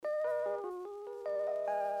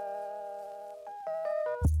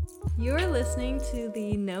You're listening to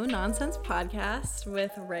the No Nonsense Podcast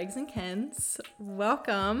with Regs and Kens.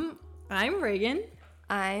 Welcome. I'm Reagan.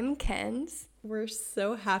 I'm Kens. We're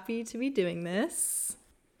so happy to be doing this.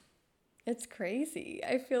 It's crazy.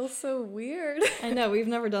 I feel so weird. I know, we've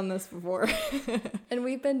never done this before. And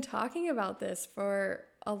we've been talking about this for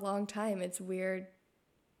a long time. It's weird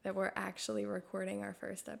that we're actually recording our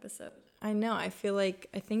first episode. I know, I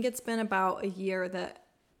think it's been about a year that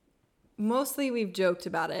mostly we've joked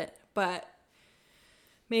about it, but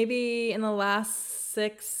maybe in the last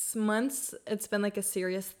 6 months, it's been like a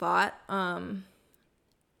serious thought.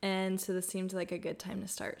 And so this seemed like a good time to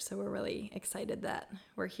start. So we're really excited that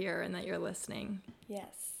we're here and that you're listening.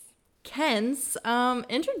 Yes. Kens,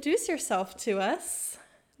 introduce yourself to us.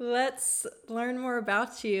 Let's learn more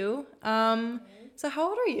about you. So how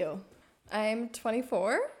old are you? I'm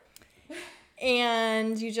 24.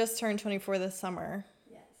 And you just turned 24 this summer.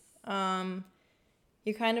 Yes.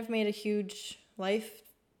 You kind of made a huge life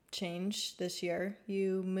change this year.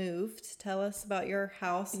 You moved. Tell us about your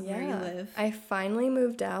house and where you live. I finally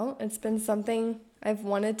moved out. It's been something I've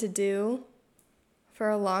wanted to do for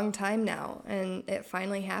a long time now, and it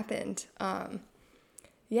finally happened. I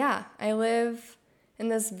live in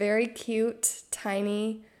this very cute,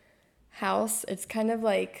 tiny house. It's kind of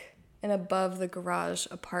like an above the garage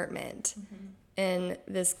apartment in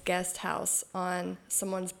this guest house on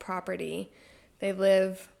someone's property. They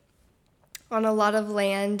live on a lot of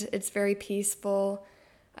land. It's very peaceful.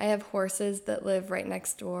 I have horses that live right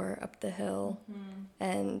next door up the hill.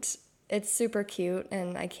 And it's super cute,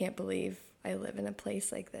 and I can't believe I live in a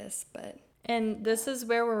place like this. And this is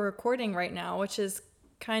where we're recording right now, which is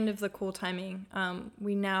kind of the cool timing.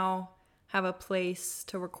 We now have a place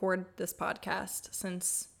to record this podcast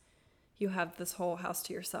since you have this whole house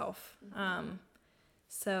to yourself.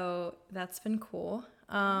 So that's been cool.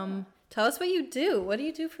 Tell us what you do. What do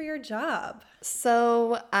you do for your job?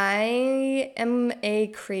 So I am a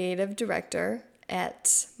creative director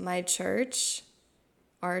at my church,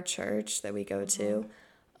 our church that we go to.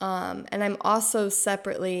 And I'm also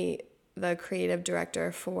separately the creative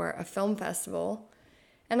director for a film festival.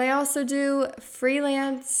 And I also do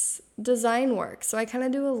freelance design work. So I kind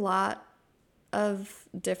of do a lot of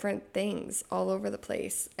different things all over the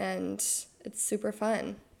place. And it's super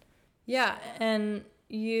fun. Yeah, and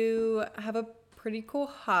you have a pretty cool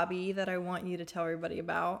hobby that I want you to tell everybody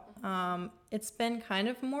about. It's been kind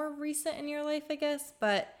of more recent in your life, I guess,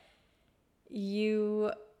 but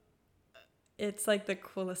it's like the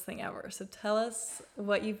coolest thing ever. So tell us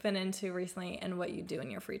what you've been into recently and what you do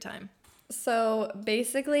in your free time. So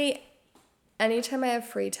basically, anytime I have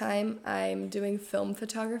free time, I'm doing film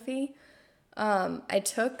photography. I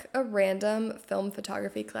took a random film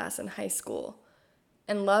photography class in high school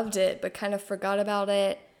and loved it, but kind of forgot about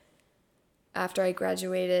it after I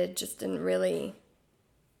graduated, just didn't really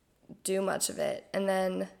do much of it. And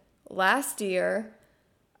then last year,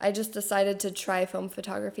 I just decided to try film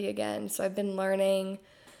photography again. So I've been learning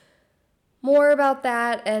more about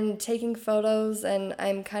that and taking photos, and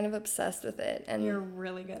I'm kind of obsessed with it. And you're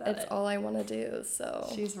really good at it. It's all I want to do,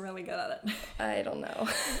 so. She's really good at it. I don't know.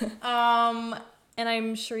 And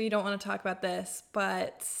I'm sure you don't want to talk about this,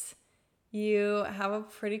 but you have a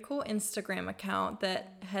pretty cool Instagram account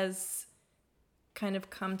that has kind of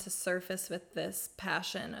come to surface with this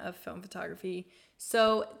passion of film photography.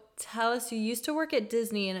 So tell us, you used to work at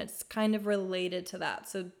Disney, and it's kind of related to that.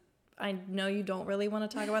 So I know you don't really want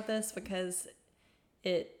to talk about this because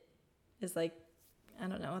it is like, I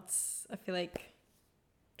don't know, I feel like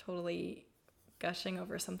totally gushing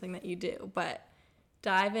over something that you do, but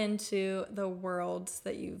dive into the worlds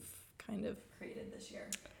that you've kind of created this year.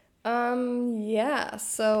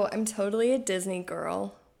 So I'm totally a Disney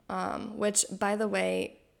girl, which, by the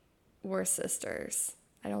way, we're sisters.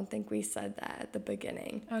 I don't think we said that at the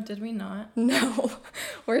beginning. Oh, did we not? No,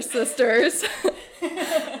 we're sisters.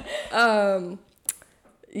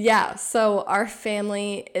 So our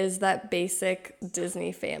family is that basic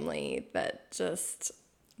Disney family that just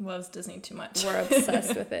loves Disney too much. We're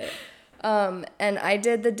obsessed with it. And I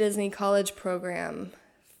did the Disney College program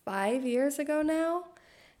 5 years ago now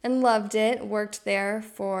and loved it. Worked there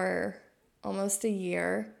for almost a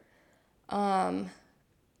year.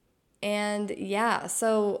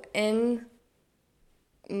 So in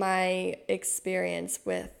my experience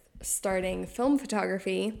with starting film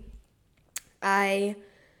photography, I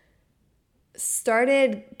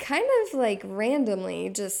started kind of like randomly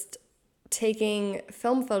just taking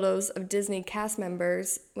film photos of Disney cast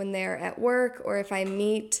members when they're at work, or if I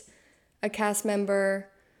meet a cast member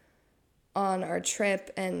on our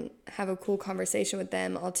trip and have a cool conversation with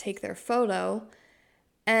them, I'll take their photo.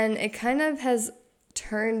 And it kind of has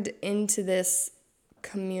turned into this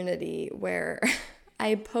community where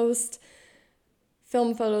I post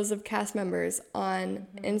film photos of cast members on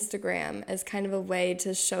Instagram as kind of a way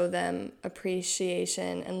to show them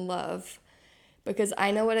appreciation and love, because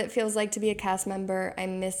I know what it feels like to be a cast member. I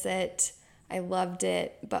miss it. I loved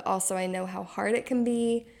it, but also I know how hard it can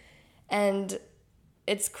be. And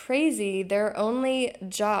it's crazy. Their only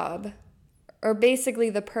job, or basically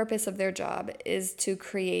the purpose of their job, is to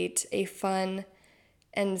create a fun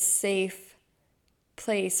and safe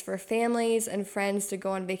place for families and friends to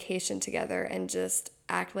go on vacation together and just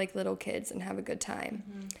act like little kids and have a good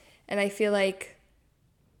time. And I feel like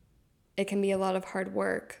it can be a lot of hard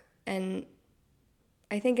work, and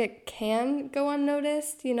I think it can go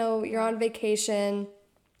unnoticed. You know, you're on vacation,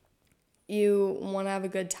 you want to have a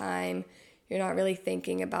good time, you're not really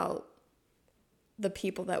thinking about the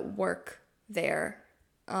people that work there,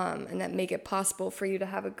 and that make it possible for you to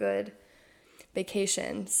have a good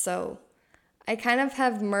vacation. So I kind of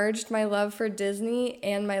have merged my love for Disney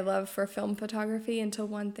and my love for film photography into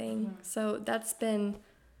one thing. So that's been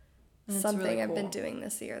something really cool. I've been doing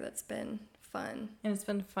this year that's been fun. And it's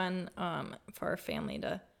been fun for our family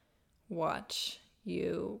to watch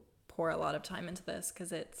you pour a lot of time into this,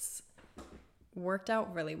 because it's worked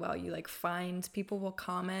out really well. You like find people will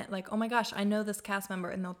comment like, oh my gosh, I know this cast member,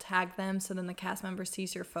 and they'll tag them, so then the cast member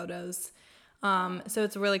sees your photos. So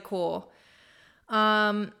it's really cool.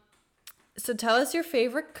 So tell us your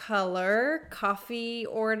favorite color, coffee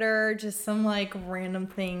order, just some like random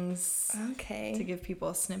things. Okay. To give people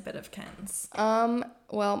a snippet of Ken's.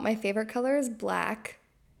 Well, my favorite color is black,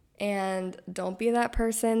 and don't be that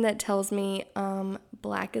person that tells me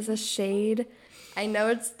black is a shade. I know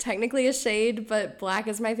it's technically a shade, but black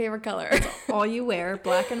is my favorite color. All you wear.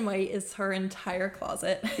 Black and white is her entire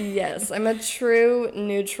closet. Yes, I'm a true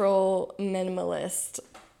neutral minimalist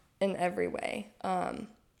in every way.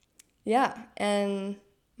 Yeah, and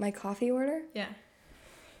my coffee order? Yeah.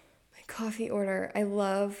 My coffee order. I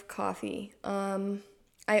love coffee.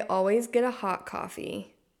 I always get a hot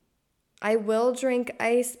coffee. I will drink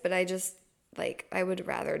ice, but I just, like, I would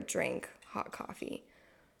rather drink hot coffee.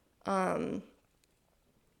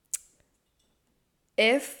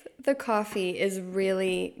 If the coffee is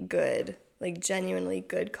really good, like genuinely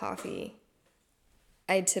good coffee,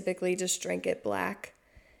 I typically just drink it black.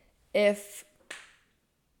 If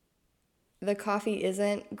the coffee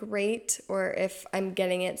isn't great, or if I'm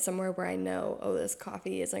getting it somewhere where I know, oh, this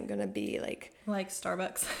coffee isn't going to be like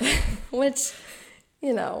Starbucks. Which,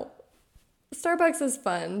 you know, Starbucks is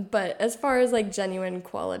fun, but as far as like genuine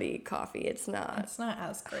quality coffee, it's not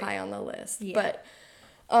as great. High on the list. Yeah. But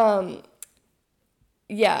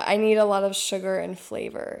yeah, I need a lot of sugar and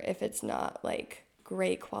flavor if it's not like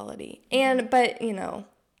great quality. But you know,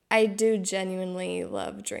 I do genuinely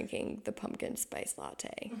love drinking the pumpkin spice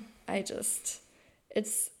latte. I just,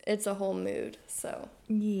 it's a whole mood, so.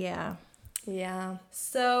 Yeah. Yeah.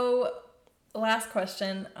 So, last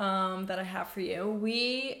question that I have for you.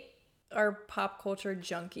 We are pop culture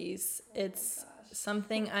junkies. It's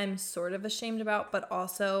something I'm sort of ashamed about, but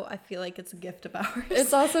also I feel like it's a gift of ours.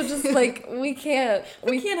 It's also just like, we can't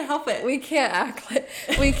help it. We can't act like,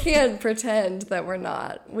 we can't pretend that we're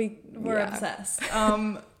not. We're obsessed.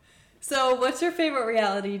 So what's your favorite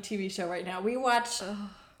reality TV show right now? We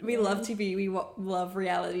love TV. We love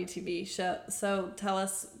reality TV show. So tell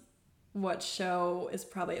us what show is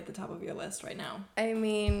probably at the top of your list right now. I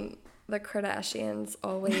mean, the Kardashians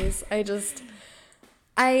always.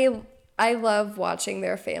 I love watching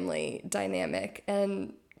their family dynamic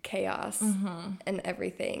and chaos and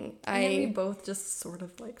everything. We both just sort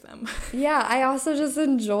of like them. Yeah, I also just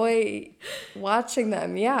enjoy watching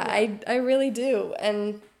them. Yeah. I really do.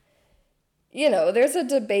 And you know, there's a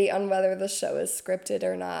debate on whether the show is scripted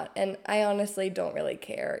or not, and I honestly don't really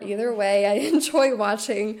care. Either way, I enjoy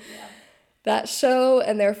watching that show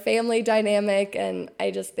and their family dynamic, and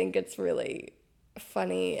I just think it's really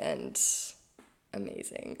funny and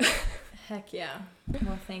amazing. Heck yeah.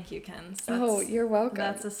 Well, thank you, Ken. You're welcome.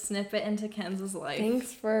 That's a snippet into Ken's life.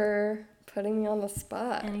 Thanks for putting me on the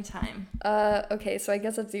spot. Anytime. Okay, so I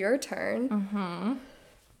guess it's your turn.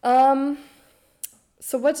 Mm-hmm.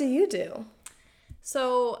 So what do you do?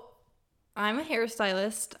 So I'm a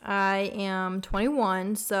hairstylist. I am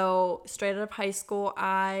 21, so straight out of high school,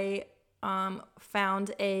 I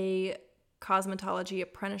found a cosmetology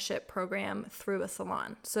apprenticeship program through a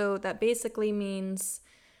salon. So that basically means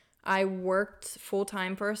I worked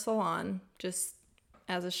full-time for a salon just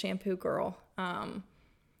as a shampoo girl,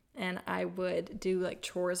 and I would do like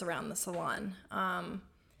chores around the salon. And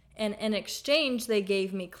in exchange, they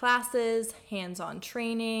gave me classes, hands-on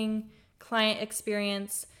training, client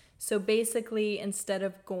experience. So basically, instead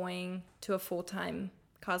of going to a full-time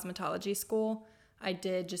cosmetology school, I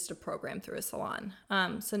did just a program through a salon.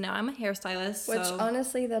 So now I'm a hairstylist. Which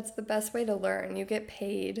honestly, that's the best way to learn. You get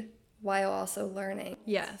paid while also learning.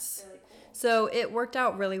 Yes. Really cool. So it worked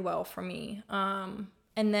out really well for me. And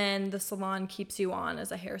then the salon keeps you on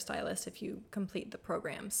as a hairstylist if you complete the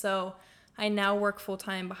program. So I now work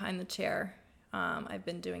full-time behind the chair. I've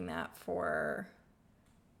been doing that for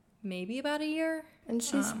maybe about a year. And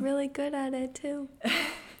she's really good at it too.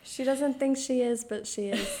 She doesn't think she is, but she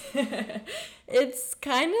is. It's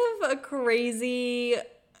kind of a crazy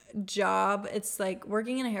job. It's like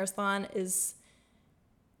working in a hair salon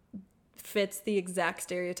fits the exact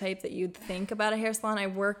stereotype that you'd think about a hair salon. I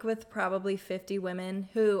work with probably 50 women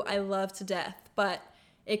who I love to death, but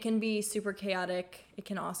it can be super chaotic. It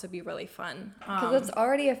can also be really fun. Because it's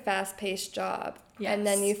already a fast-paced job. Yes. And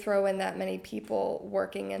then you throw in that many people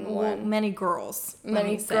working in one. Many girls.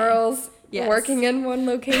 Many girls working in one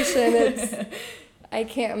location. I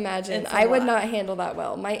can't imagine. I would not handle that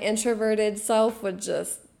well. My introverted self would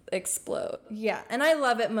just explode. Yeah, and I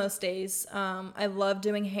love it most days. I love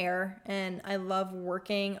doing hair, and I love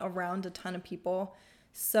working around a ton of people.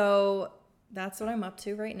 So that's what I'm up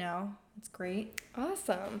to right now. It's great.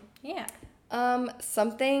 Awesome. Yeah.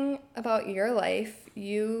 Something about your life.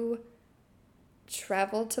 You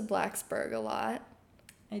traveled to Blacksburg a lot.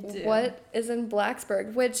 I do. What is in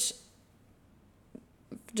Blacksburg? Which,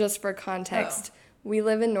 just for context, we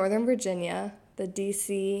live in Northern Virginia, the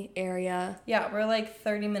DC area. Yeah, we're like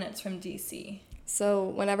 30 minutes from DC. So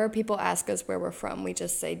whenever people ask us where we're from, we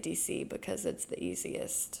just say DC because it's the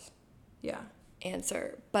easiest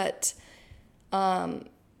answer. But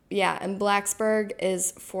yeah, and Blacksburg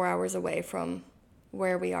is 4 hours away from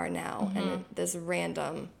where we are now, and this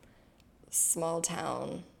random small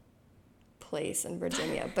town place in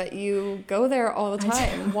Virginia. But you go there all the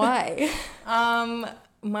time. Why?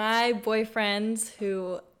 My boyfriend,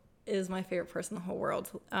 who is my favorite person in the whole world,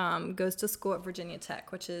 goes to school at Virginia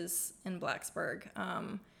Tech, which is in Blacksburg.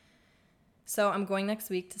 So I'm going next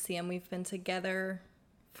week to see him. We've been together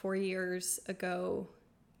 4 years ago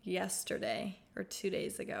yesterday, or 2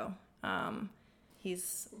 days ago.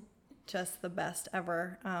 He's just the best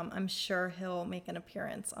ever. I'm sure he'll make an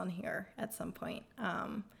appearance on here at some point.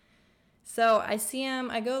 So I see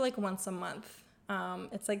him, I go like once a month.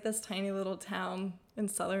 It's like this tiny little town in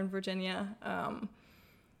Southern Virginia.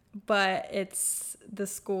 But the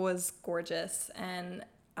school is gorgeous, and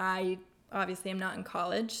I obviously am not in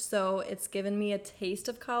college, so it's given me a taste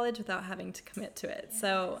of college without having to commit to it. Yes.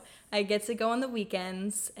 So I get to go on the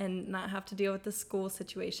weekends and not have to deal with the school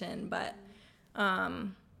situation, but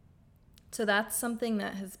so that's something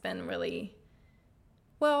that has been really,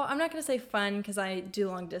 well, I'm not going to say fun because I do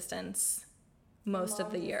long distance most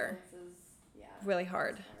of the year. Really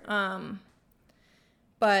hard.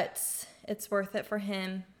 But it's worth it for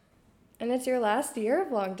him. And it's your last year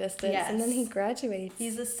of long distance, yes. And then he graduates.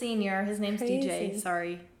 He's a senior. His name's DJ.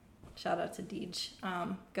 Sorry. Shout out to Deej.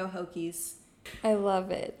 Go Hokies. I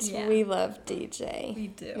love it. Yeah. We love DJ. We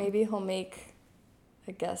do. Maybe he'll make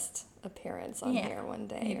a guest appearance on here one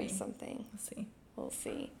day or something. We'll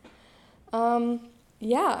see.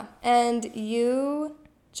 Yeah. And you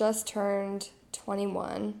just turned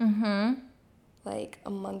 21. Mm-hmm. Like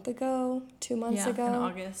a month ago, 2 months ago. In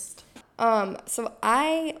August. So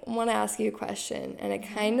I want to ask you a question, and it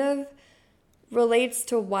kind of relates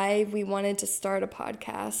to why we wanted to start a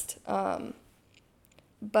podcast.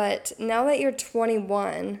 But now that you're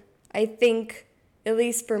 21, I think, at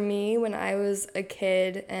least for me, when I was a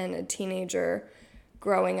kid and a teenager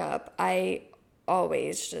growing up, I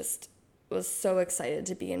always just was so excited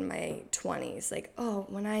to be in my 20s. Like, oh,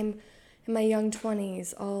 when I'm in my young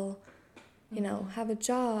 20s, I'll, have a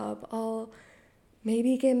job. I'll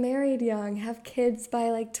maybe get married young, have kids by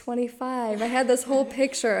like 25. I had this whole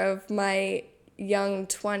picture of my young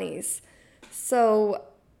 20s. So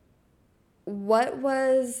what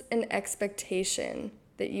was an expectation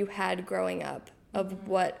that you had growing up of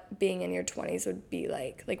what being in your 20s would be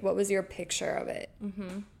like? Like, what was your picture of it?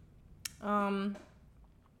 Oh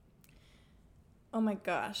my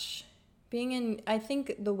gosh. I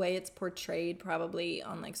think the way it's portrayed probably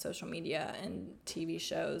on like social media and TV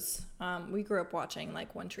shows, we grew up watching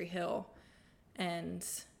like One Tree Hill and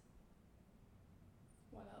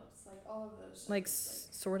what else? Like all of those shows. Like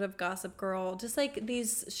sort of Gossip Girl, just like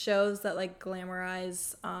these shows that like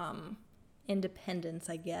glamorize independence,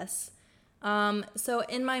 I guess. So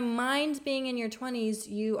in my mind, being in your 20s,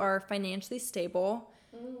 you are financially stable.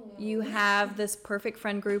 You have this perfect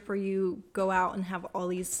friend group where you go out and have all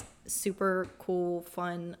these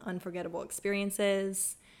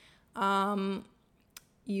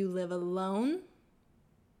you you live alone.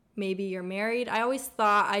 Maybe you're married. I always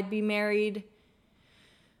thought I'd be married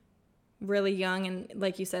really young and,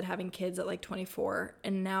 like you said, having kids at like 24.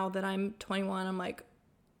 And now that I'm 21, I'm like,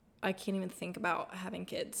 I can't even think about having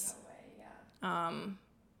kids. No way, yeah.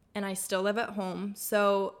 And I still live at home.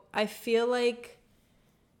 So I feel like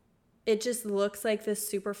it just looks like this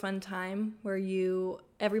super fun time where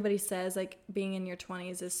everybody says like being in your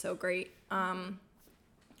 20s is so great.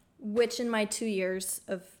 Which in my 2 years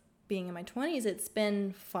of being in my 20s, it's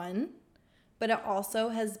been fun, but it also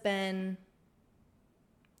has been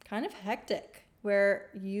kind of hectic where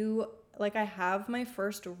I have my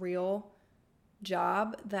first real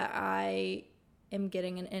job that I am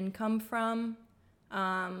getting an income from.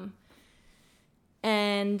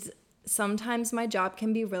 And sometimes my job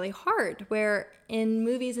can be really hard, where in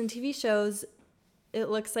movies and TV shows, it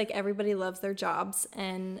looks like everybody loves their jobs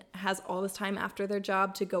and has all this time after their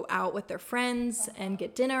job to go out with their friends and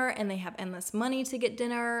get dinner, and they have endless money to get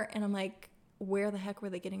dinner. And I'm like, where the heck were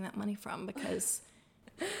they getting that money from? Because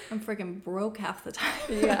I'm freaking broke half the time.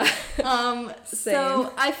 Yeah.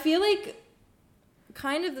 So I feel like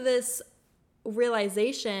kind of this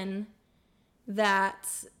realization that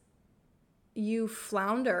you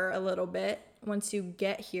flounder a little bit once you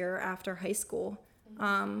get here after high school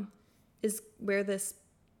is where this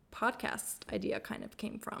podcast idea kind of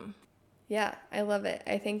came from. Yeah, I love it.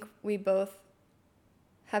 I think we both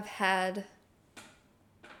have had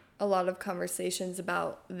a lot of conversations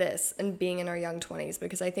about this and being in our young 20s,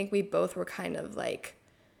 because I think we both were kind of like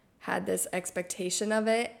had this expectation of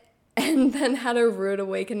it and then had a rude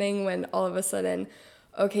awakening when all of a sudden,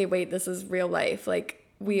 okay, wait, this is real life. Like,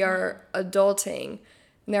 we are adulting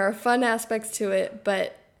and there are fun aspects to it,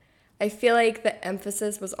 but I feel like the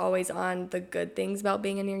emphasis was always on the good things about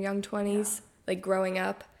being in your young 20s, like growing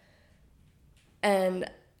up, and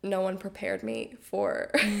no one prepared me for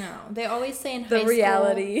No, they always say in high the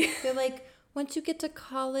reality. School, they're like, once you get to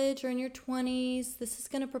college or in your 20s, this is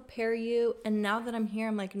going to prepare you. And now that I'm here,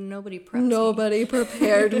 I'm like, nobody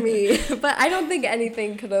prepared me. But I don't think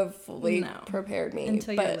anything could have fully prepared me.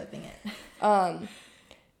 Until you're living it.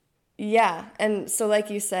 Yeah. And so like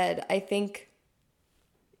you said, I think,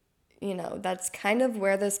 that's kind of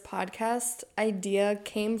where this podcast idea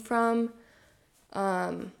came from.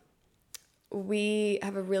 We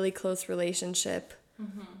have a really close relationship.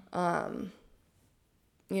 Mm-hmm.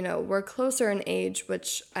 We're closer in age,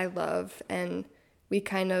 which I love, and we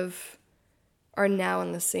kind of are now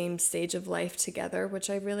in the same stage of life together, which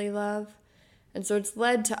I really love. And so it's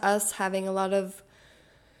led to us having a lot of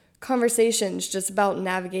conversations just about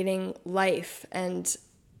navigating life and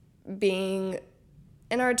being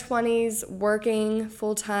in our 20s, working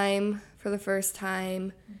full-time for the first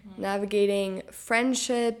time, navigating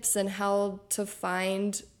friendships and how to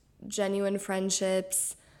find genuine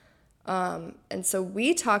friendships. And so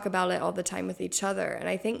we talk about it all the time with each other. And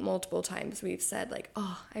I think multiple times we've said like,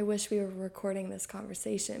 oh, I wish we were recording this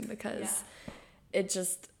conversation, because it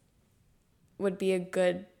just would be a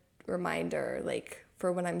good reminder, like,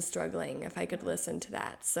 for when I'm struggling, if I could listen to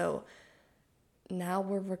that. So now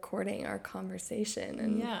we're recording our conversation.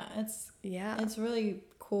 And it's really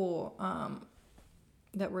cool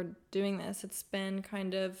that we're doing this. It's been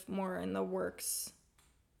kind of more in the works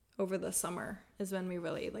over the summer is when we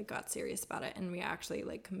really got serious about it, and we actually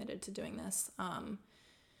committed to doing this.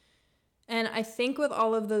 And I think with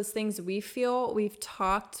all of those things we've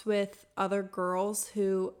talked with other girls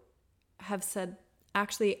who have said,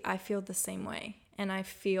 actually, I feel the same way, and I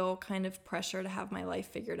feel kind of pressure to have my life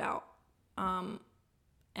figured out.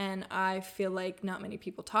 And I feel like not many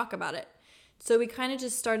people talk about it. So we kind of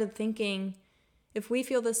just started thinking, if we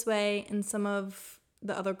feel this way and some of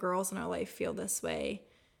the other girls in our life feel this way,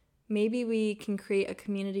 maybe we can create a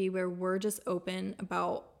community where we're just open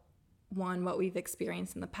about, one, what we've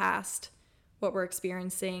experienced in the past, what we're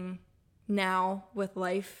experiencing now with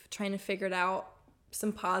life, trying to figure it out,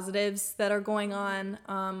 some positives that are going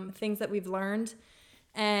on, things that we've learned.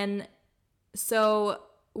 And so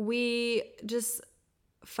we just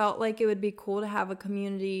felt like it would be cool to have a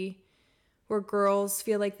community where girls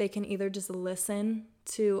feel like they can either just listen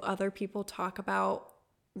to other people talk about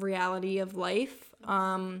reality of life,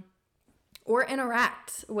 or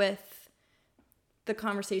interact with the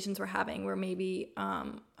conversations we're having, where maybe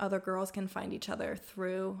other girls can find each other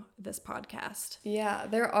through this podcast. Yeah,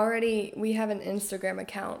 we have an Instagram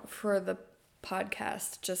account for the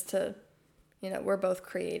podcast, just to, we're both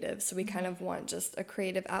creative, so we kind of want just a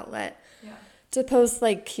creative outlet to post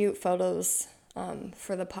cute photos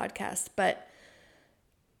for the podcast. But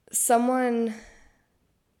someone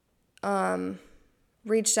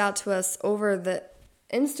reached out to us over the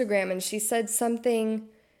Instagram, and she said something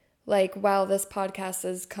like, wow, this podcast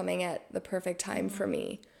is coming at the perfect time for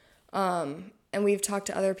me. And we've talked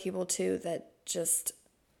to other people too that just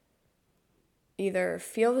either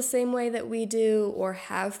feel the same way that we do or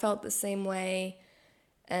have felt the same way.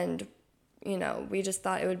 And, you know, we just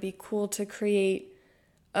thought it would be cool to create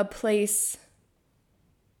a place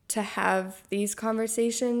to have these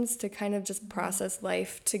conversations, to kind of just process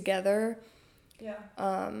life together. Yeah.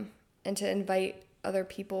 And to invite other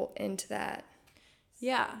people into that.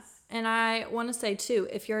 Yeah. And I want to say too,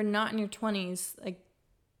 if you're not in your 20s, like,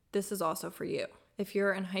 this is also for you. If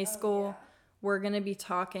you're in high school, we're going to be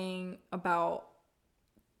talking about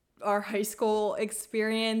our high school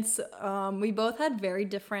experience. We both had very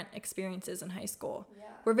different experiences in high school. Yeah.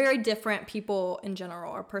 We're very different people in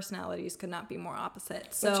general. Our personalities could not be more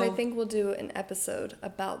opposite. So, which I think we'll do an episode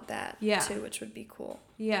about that too, which would be cool.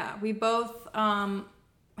 Yeah, we both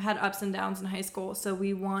had ups and downs in high school, so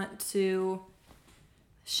we want to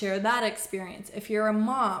share that experience. If you're a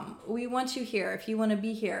mom, we want you here. If you want to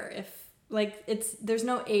be here, there's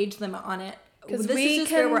no age limit on it. This is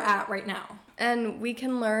just where we're at right now. And we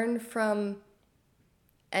can learn from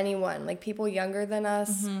anyone, like people younger than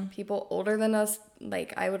us, people older than us.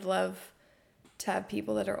 Like, I would love to have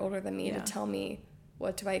people that are older than me to tell me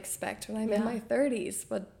what do I expect when I'm in my 30s.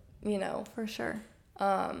 But, you know. For sure.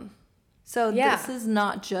 This is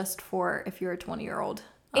not just for if you're a 20-year-old.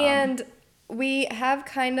 And we have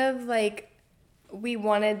kind of we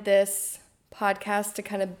wanted this podcast to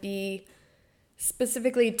kind of be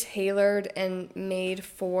specifically tailored and made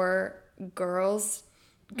for girls,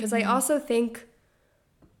 because I also think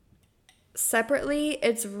separately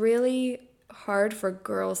it's really hard for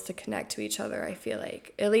girls to connect to each other. I feel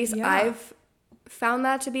like, at least I've found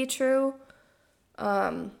that to be true.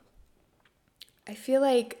 I feel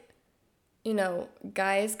like, you know,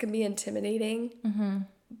 guys can be intimidating,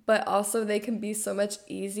 but also they can be so much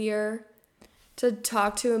easier to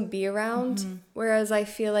talk to and be around, whereas I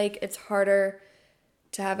feel like it's harder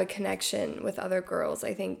to have a connection with other girls.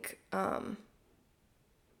 I think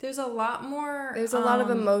there's a lot more. There's a lot of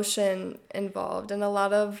emotion involved and a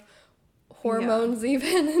lot of hormones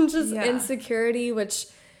even, and just insecurity, which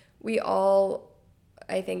we all,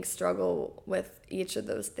 I think, struggle with each of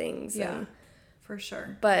those things. Yeah, for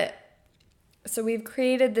sure. But so we've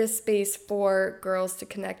created this space for girls to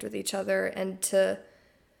connect with each other and to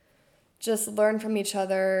just learn from each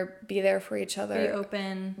other, be there for each other. Be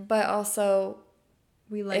open. But also,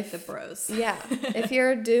 we like the bros. Yeah. If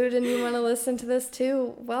you're a dude and you want to listen to this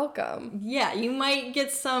too, welcome. Yeah, you might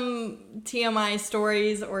get some TMI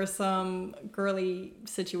stories or some girly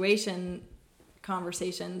situation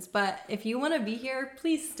conversations, but if you want to be here,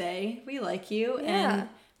 please stay. We like you. Yeah. And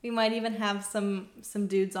we might even have some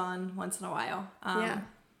dudes on once in a while.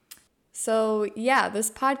 So,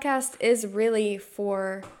 this podcast is really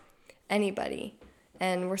for anybody.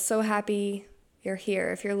 And we're so happy you're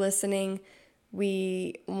here. If you're listening,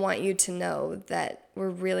 we want you to know that we're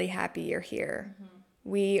really happy you're here.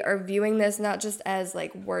 We are viewing this not just as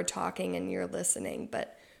we're talking and you're listening,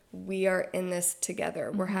 but we are in this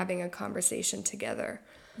together. We're having a conversation together.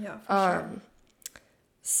 Yeah, for sure.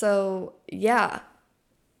 So,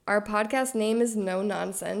 our podcast name is No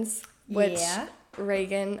Nonsense, which,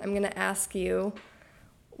 Reagan, I'm going to ask you,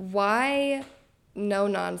 why no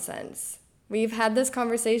nonsense? We've had this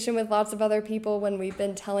conversation with lots of other people when we've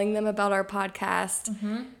been telling them about our podcast.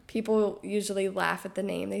 People usually laugh at the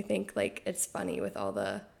name. They think it's funny with all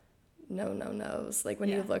the no's. When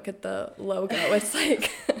you look at the logo, it's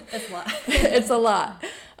it's a lot. It's a lot.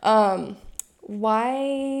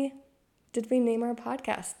 Why did we name our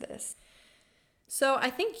podcast this? So I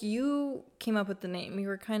think you came up with the name. We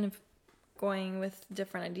were kind of going with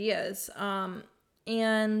different ideas.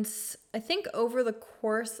 And I think over the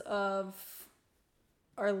course of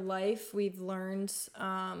our life, we've learned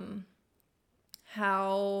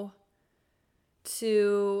how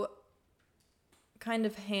to kind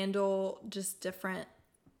of handle just different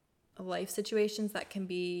life situations that can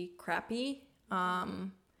be crappy,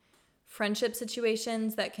 friendship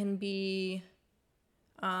situations that can be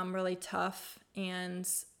really tough and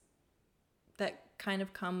that kind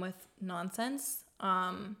of come with nonsense.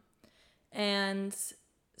 And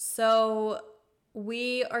so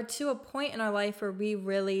we are to a point in our life where we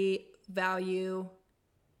really value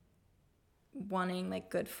wanting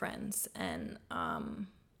good friends and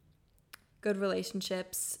good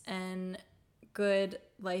relationships and good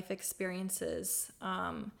life experiences.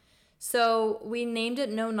 So we named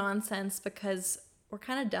it No Nonsense because we're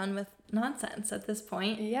kind of done with nonsense at this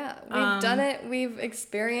point. Yeah, we've done it. We've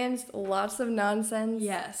experienced lots of nonsense.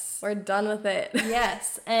 Yes. We're done with it.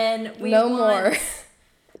 Yes, and we no more.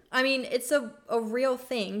 I mean, it's a real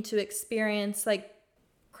thing to experience, like,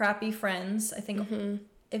 crappy friends. I think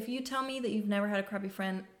if you tell me that you've never had a crappy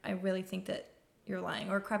friend, I really think that you're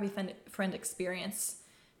lying. Or a crappy friend experience.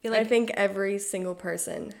 I think every single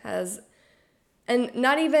person has, and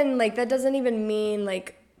not even, like, that doesn't even mean,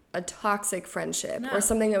 like, a toxic friendship or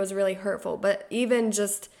something that was really hurtful, but even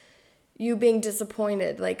just you being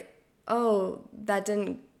disappointed, like, oh,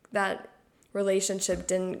 that relationship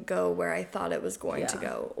didn't go where I thought it was going to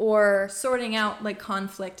go, or sorting out, like,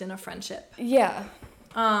 conflict in a friendship. Yeah.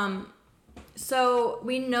 So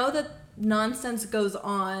we know that nonsense goes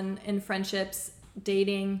on in friendships,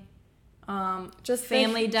 dating, just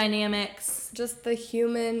family dynamics, just the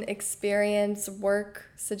human experience, work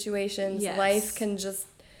situations. Life can just,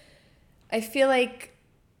 I feel like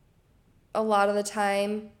a lot of the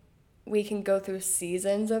time we can go through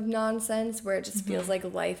seasons of nonsense where it just feels like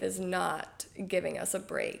life is not giving us a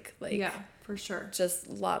break. Like, yeah, for sure. Just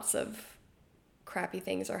lots of crappy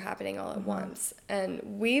things are happening all at once. And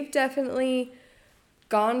we've definitely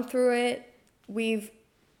gone through it. We've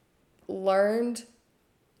learned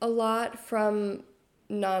a lot from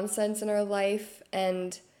nonsense in our life.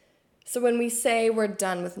 And so when we say we're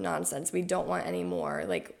done with nonsense, we don't want any more,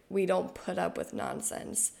 like, we don't put up with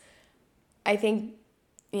nonsense. I think,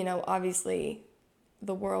 you know, obviously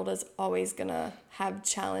the world is always gonna have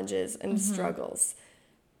challenges and struggles.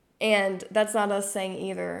 And that's not us saying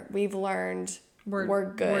either. We've learned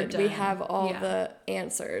we're good. We have all the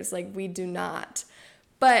answers. Like, we do not.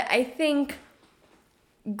 But I think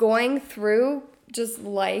going through just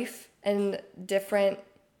life and different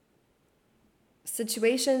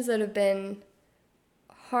situations that have been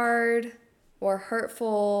hard or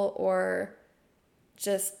hurtful, or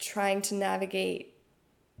just trying to navigate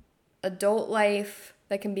adult life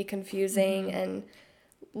that can be confusing and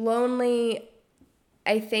lonely,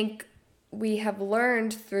 I think we have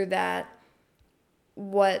learned through that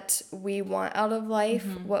what we want out of life,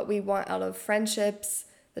 what we want out of friendships,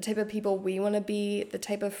 the type of people we want to be, the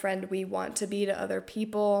type of friend we want to be to other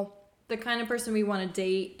people. The kind of person we want to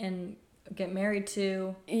date and get married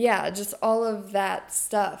to. Yeah, just all of that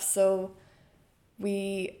stuff. So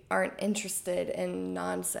we aren't interested in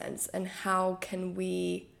nonsense. And how can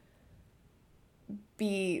we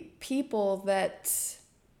be people that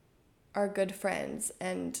are good friends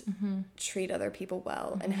and treat other people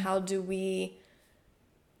well? And how do we,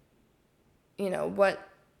 you know,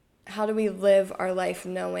 how do we live our life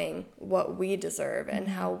knowing what we deserve and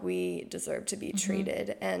how we deserve to be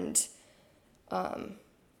treated, and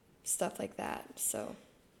stuff like that. So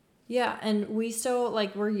yeah, and we still,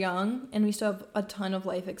 like, we're young and we still have a ton of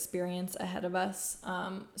life experience ahead of us.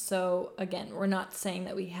 So again, we're not saying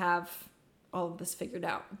that we have all of this figured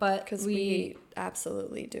out, but because we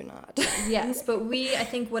absolutely do not. Yes, but I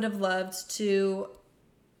think would have loved to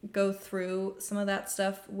go through some of that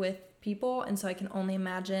stuff with people, and so I can only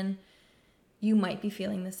imagine you might be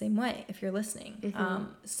feeling the same way if you're listening.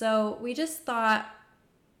 So we just thought,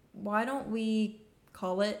 why don't we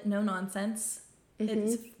call it No Nonsense?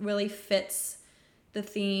 It really fits the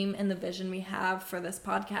theme and the vision we have for this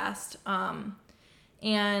podcast.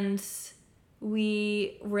 And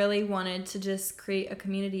we really wanted to just create a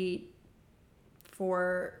community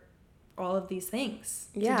for all of these things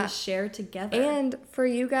to just share together. And for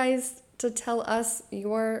you guys to tell us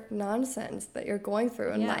your nonsense that you're going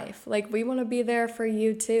through in life. Like, we want to be there for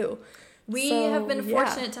you too. We have been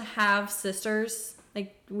fortunate to have sisters.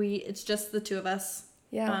 Like, it's just the two of us.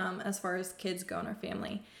 Yeah. As far as kids go in our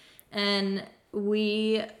family. And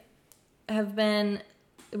we've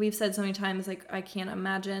said so many times, like, I can't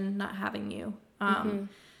imagine not having you.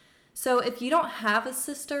 So if you don't have a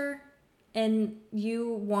sister and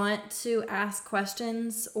you want to ask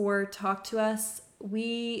questions or talk to us,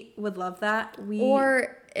 we would love that.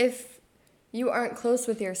 Or if you aren't close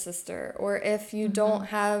with your sister, or if you don't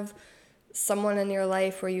have someone in your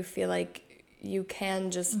life where you feel like you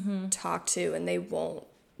can just talk to and they won't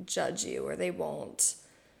judge you, or they won't,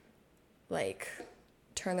 like,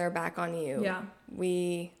 turn their back on you. Yeah.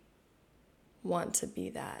 We want to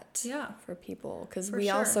be that for people, because we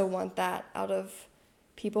sure. also want that out of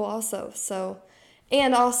people also. So,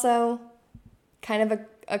 and also kind of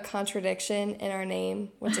a contradiction in our name,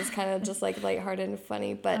 which is kind of just like lighthearted and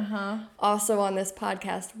funny, but also on this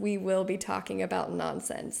podcast we will be talking about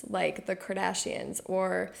nonsense, like the Kardashians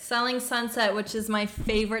or Selling Sunset, which is my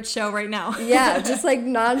favorite show right now. Yeah, just like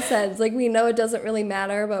nonsense. Like, we know it doesn't really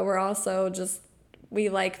matter, but we're also just, we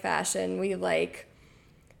like fashion, we like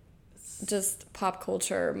just pop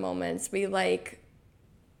culture moments, we like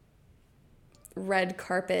red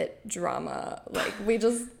carpet drama, like, we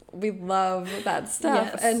just we love that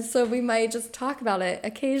stuff. Yes. And so we might just talk about it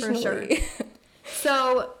occasionally. For sure.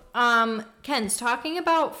 So, Ken's talking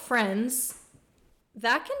about friends.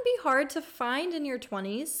 That can be hard to find in your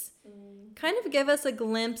 20s. Kind of give us a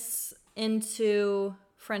glimpse into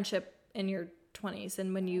friendship in your 20s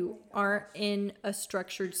and when you aren't in a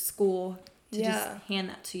structured school to just hand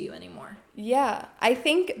that to you anymore. Yeah, I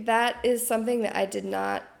think that is something that I did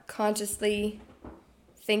not consciously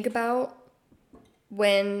think about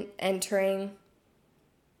when entering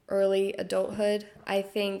early adulthood. I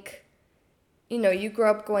think, you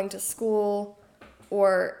grow up going to school,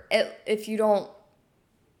 or if you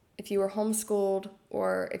were homeschooled,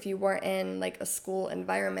 or if you weren't in like a school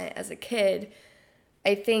environment as a kid,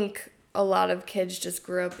 I think a lot of kids just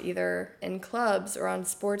grew up either in clubs or on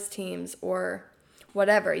sports teams or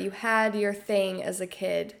whatever. You had your thing as a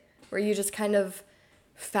kid where you just kind of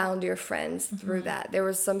found your friends through that. There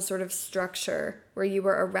was some sort of structure where you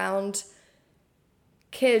were around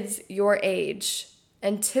kids your age.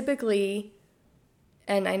 And typically,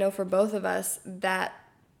 and I know for both of us, that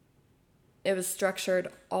it was structured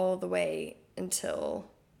all the way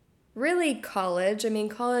until really college. I mean,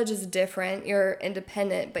 college is different. You're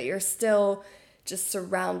independent, but you're still just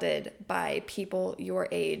surrounded by people your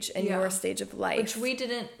age and your stage of life. Which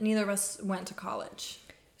neither of us went to college.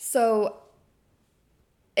 So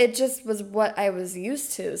it just was what I was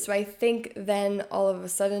used to. So I think then all of a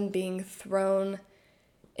sudden being thrown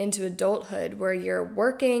into adulthood where you're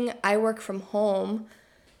working, I work from home,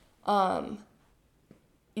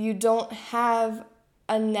 you don't have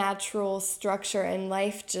a natural structure in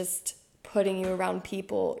life just putting you around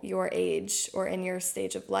people your age or in your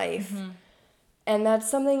stage of life. And that's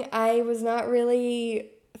something I was not really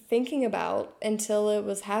thinking about until it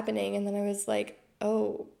was happening. And then I was like,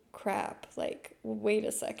 oh, crap. Like, wait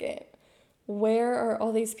a second. Where are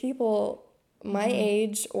all these people my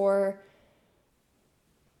age or,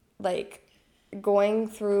 like, going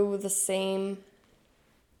through the same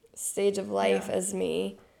stage of life as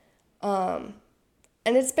me?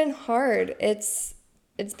 And it's been hard. It's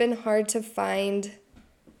been hard to find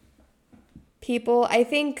people. I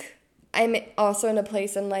think I'm also in a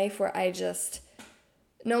place in life where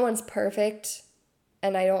no one's perfect,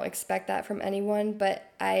 and I don't expect that from anyone,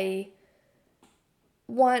 but I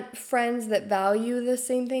want friends that value the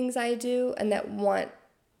same things I do and that want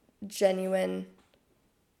genuine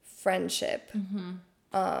friendship.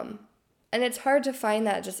 And it's hard to find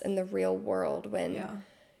that just in the real world when,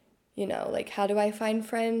 like, how do I find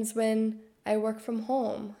friends when I work from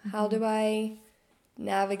home? How do I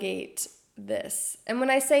navigate this? And when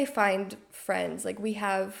I say find friends, like, we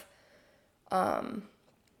have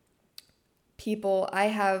I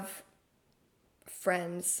have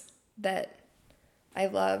friends that I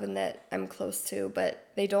love and that I'm close to, but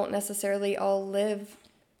they don't necessarily all live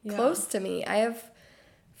close to me. I have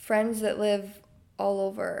friends that live all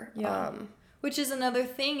over. Which is another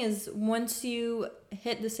thing is once you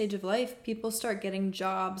hit the stage of life, people start getting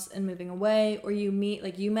jobs and moving away, or you met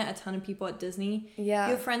a ton of people at Disney. Yeah.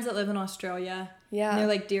 You have friends that live in Australia. Yeah. And they're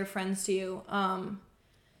like dear friends to you.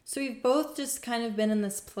 So we've both just kind of been in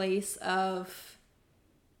this place of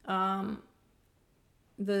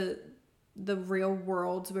the real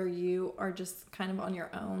world where you are just kind of on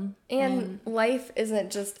your own. And life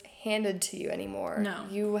isn't just handed to you anymore. No.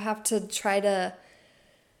 You have to try to,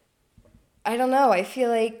 I don't know, I feel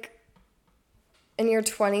like in your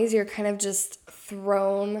 20s, you're kind of just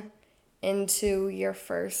thrown into your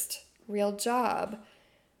first real job.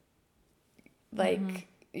 Like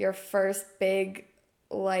your first big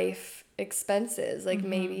life expenses. Like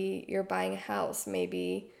maybe you're buying a house,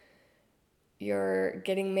 maybe you're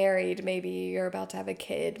getting married, maybe you're about to have a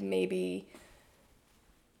kid, maybe,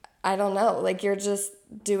 I don't know, like you're just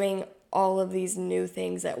doing all of these new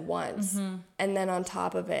things at once. And then on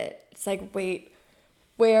top of it, it's like, wait,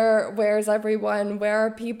 where's everyone? Where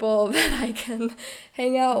are people that I can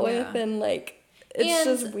hang out with? And like, it's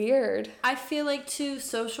just weird. I feel like too,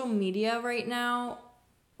 social media right now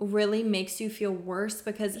really makes you feel worse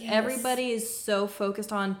because everybody is so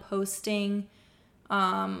focused on posting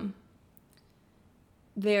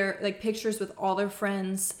their like pictures with all their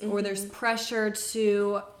friends, or there's pressure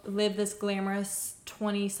to live this glamorous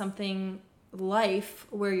 20-something life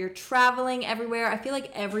where you're traveling everywhere. I feel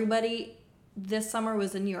like everybody this summer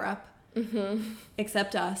was in Europe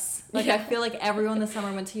except us. Like I feel like everyone this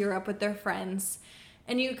summer went to Europe with their friends,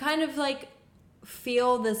 and you kind of like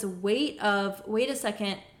feel this weight of, wait a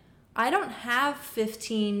second, I don't have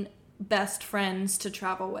 15 best friends to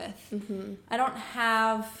travel with. I don't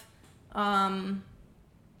have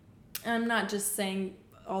I'm not just saying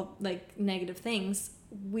all like negative things.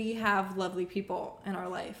 we have lovely people in our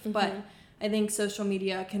life. But I think social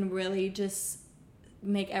media can really just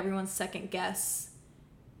make everyone second guess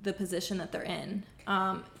the position that they're in.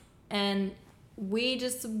 And we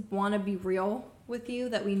just want to be real with you,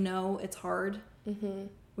 that we know it's hard.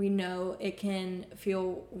 We know it can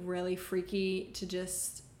feel really freaky to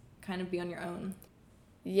just kind of be on your own.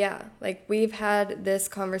 Yeah, like we've had this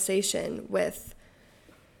conversation with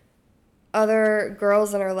other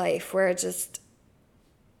girls in our life where it just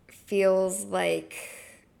feels like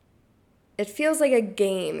a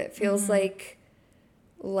game. It feels like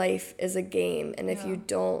life is a game, and if you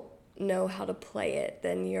don't know how to play it,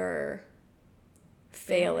 then you're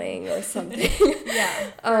failing or something.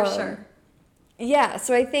 Yeah, for sure. Yeah,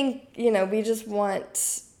 so I think, we just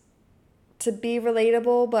want to be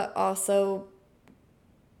relatable, but also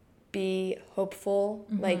be hopeful,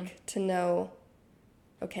 like to know,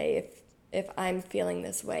 okay, if I'm feeling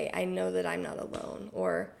this way, I know that I'm not alone.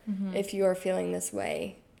 Or if you're feeling this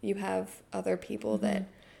way, you have other people that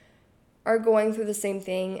are going through the same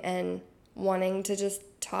thing and wanting to just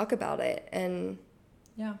talk about it. And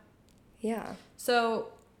yeah. So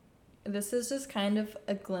this is just kind of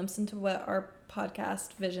a glimpse into what our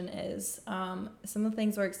podcast vision is. Some of the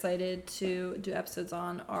things we're excited to do episodes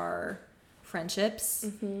on are friendships,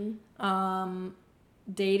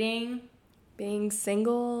 dating, being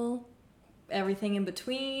single, everything in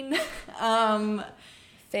between,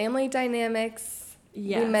 family dynamics.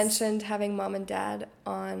 Yes. We mentioned having mom and dad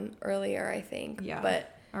on earlier, I think. Yeah.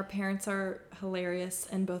 But our parents are hilarious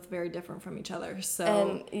and both very different from each other.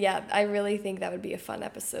 So and I really think that would be a fun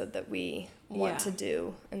episode that we want to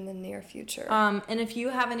do in the near future. And if you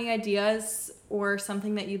have any ideas or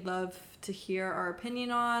something that you'd love to hear our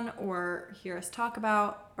opinion on, or hear us talk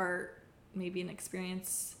about, or maybe an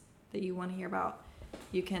experience that you want to hear about,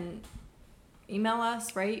 you can email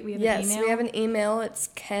us, right? We have an email. Yes, we have an email. It's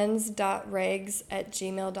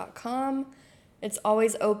kens.regs@gmail.com. It's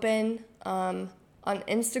always open. On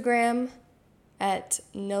Instagram at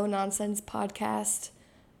No Nonsense Podcast.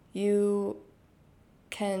 You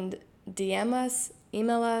can DM us,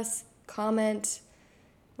 email us, comment,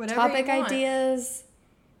 whatever topic you want. ideas,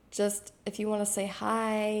 just if you want to say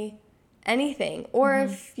hi, anything. Or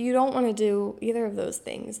if you don't want to do either of those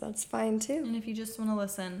things, that's fine too. And if you just want to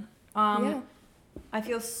listen. I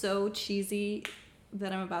feel so cheesy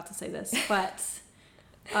that I'm about to say this, but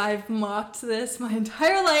I've mocked this my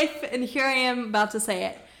entire life, and here I am about to say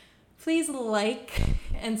it. Please like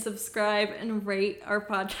and subscribe and rate our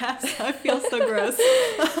podcast. I feel so gross.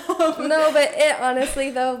 No, but it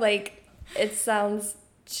honestly, though, like, it sounds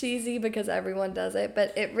cheesy because everyone does it,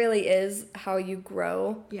 but it really is how you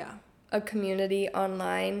grow a community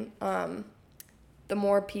online. The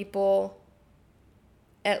more people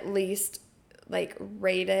at least like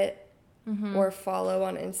rate it or follow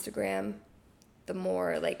on Instagram, the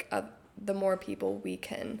more the more people we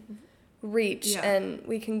can reach and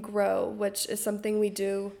we can grow, which is something we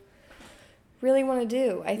do really want to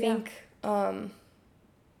do. I think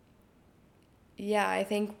I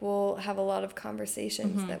think we'll have a lot of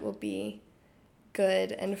conversations that will be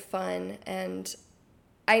good and fun. And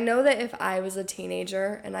I know that if I was a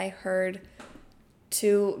teenager and I heard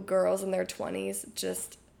two girls in their 20s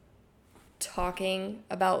just talking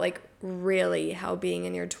about like really how being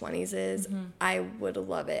in your 20s is, I would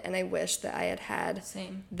love it, and I wish that I had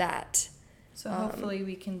that. So hopefully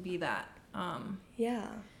we can be that.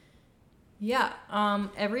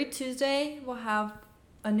 Every Tuesday we'll have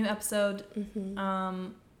a new episode.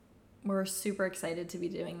 We're super excited to be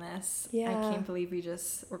doing this. I can't believe we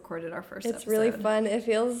just recorded our first episode. It's really fun. It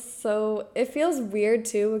feels weird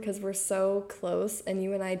too because we're so close and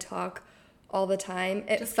you and I talk all the time.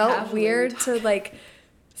 It just felt weird to like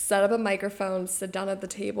set up a microphone, sit down at the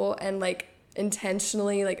table, and like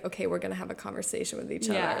intentionally like, okay, we're gonna have a conversation with each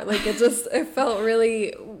other. Like it felt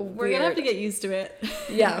really we're gonna have to get used to it.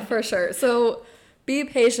 Yeah, for sure. So be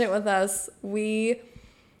patient with us. We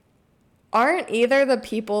aren't either the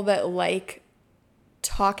people that like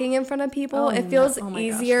talking in front of people. It feels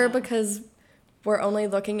easier because we're only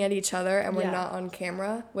looking at each other and we're not on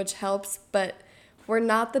camera, which helps, but we're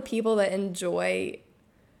not the people that enjoy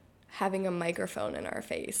having a microphone in our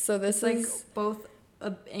face. So this is both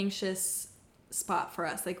an anxious spot for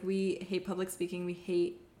us. Like we hate public speaking. We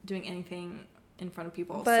hate doing anything in front of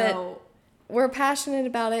people. But so we're passionate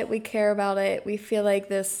about it. We care about it. We feel like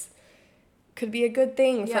this could be a good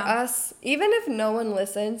thing for us. Even if no one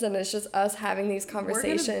listens and it's just us having these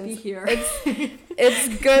conversations. We're gonna be here.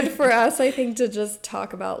 It's good for us, I think, to just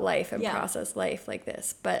talk about life and process life like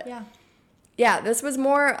this. But this was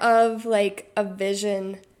more of like a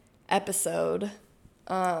vision episode.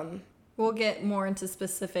 We'll get more into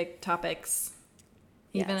specific topics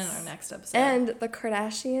even in Yes. our next episode. And The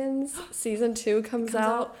Kardashians season 2 comes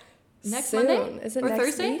out next soon. Monday? Is it or next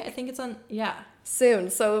Thursday? week? I think it's on, yeah. Soon.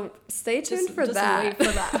 So stay tuned for just that. wait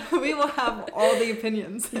for that. We will have all the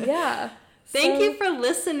opinions. Yeah. Thank So, you for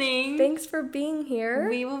listening. Thanks for being here.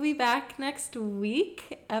 We will be back next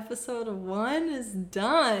week. Episode 1 is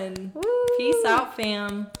done. Woo. Peace out,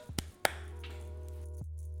 fam.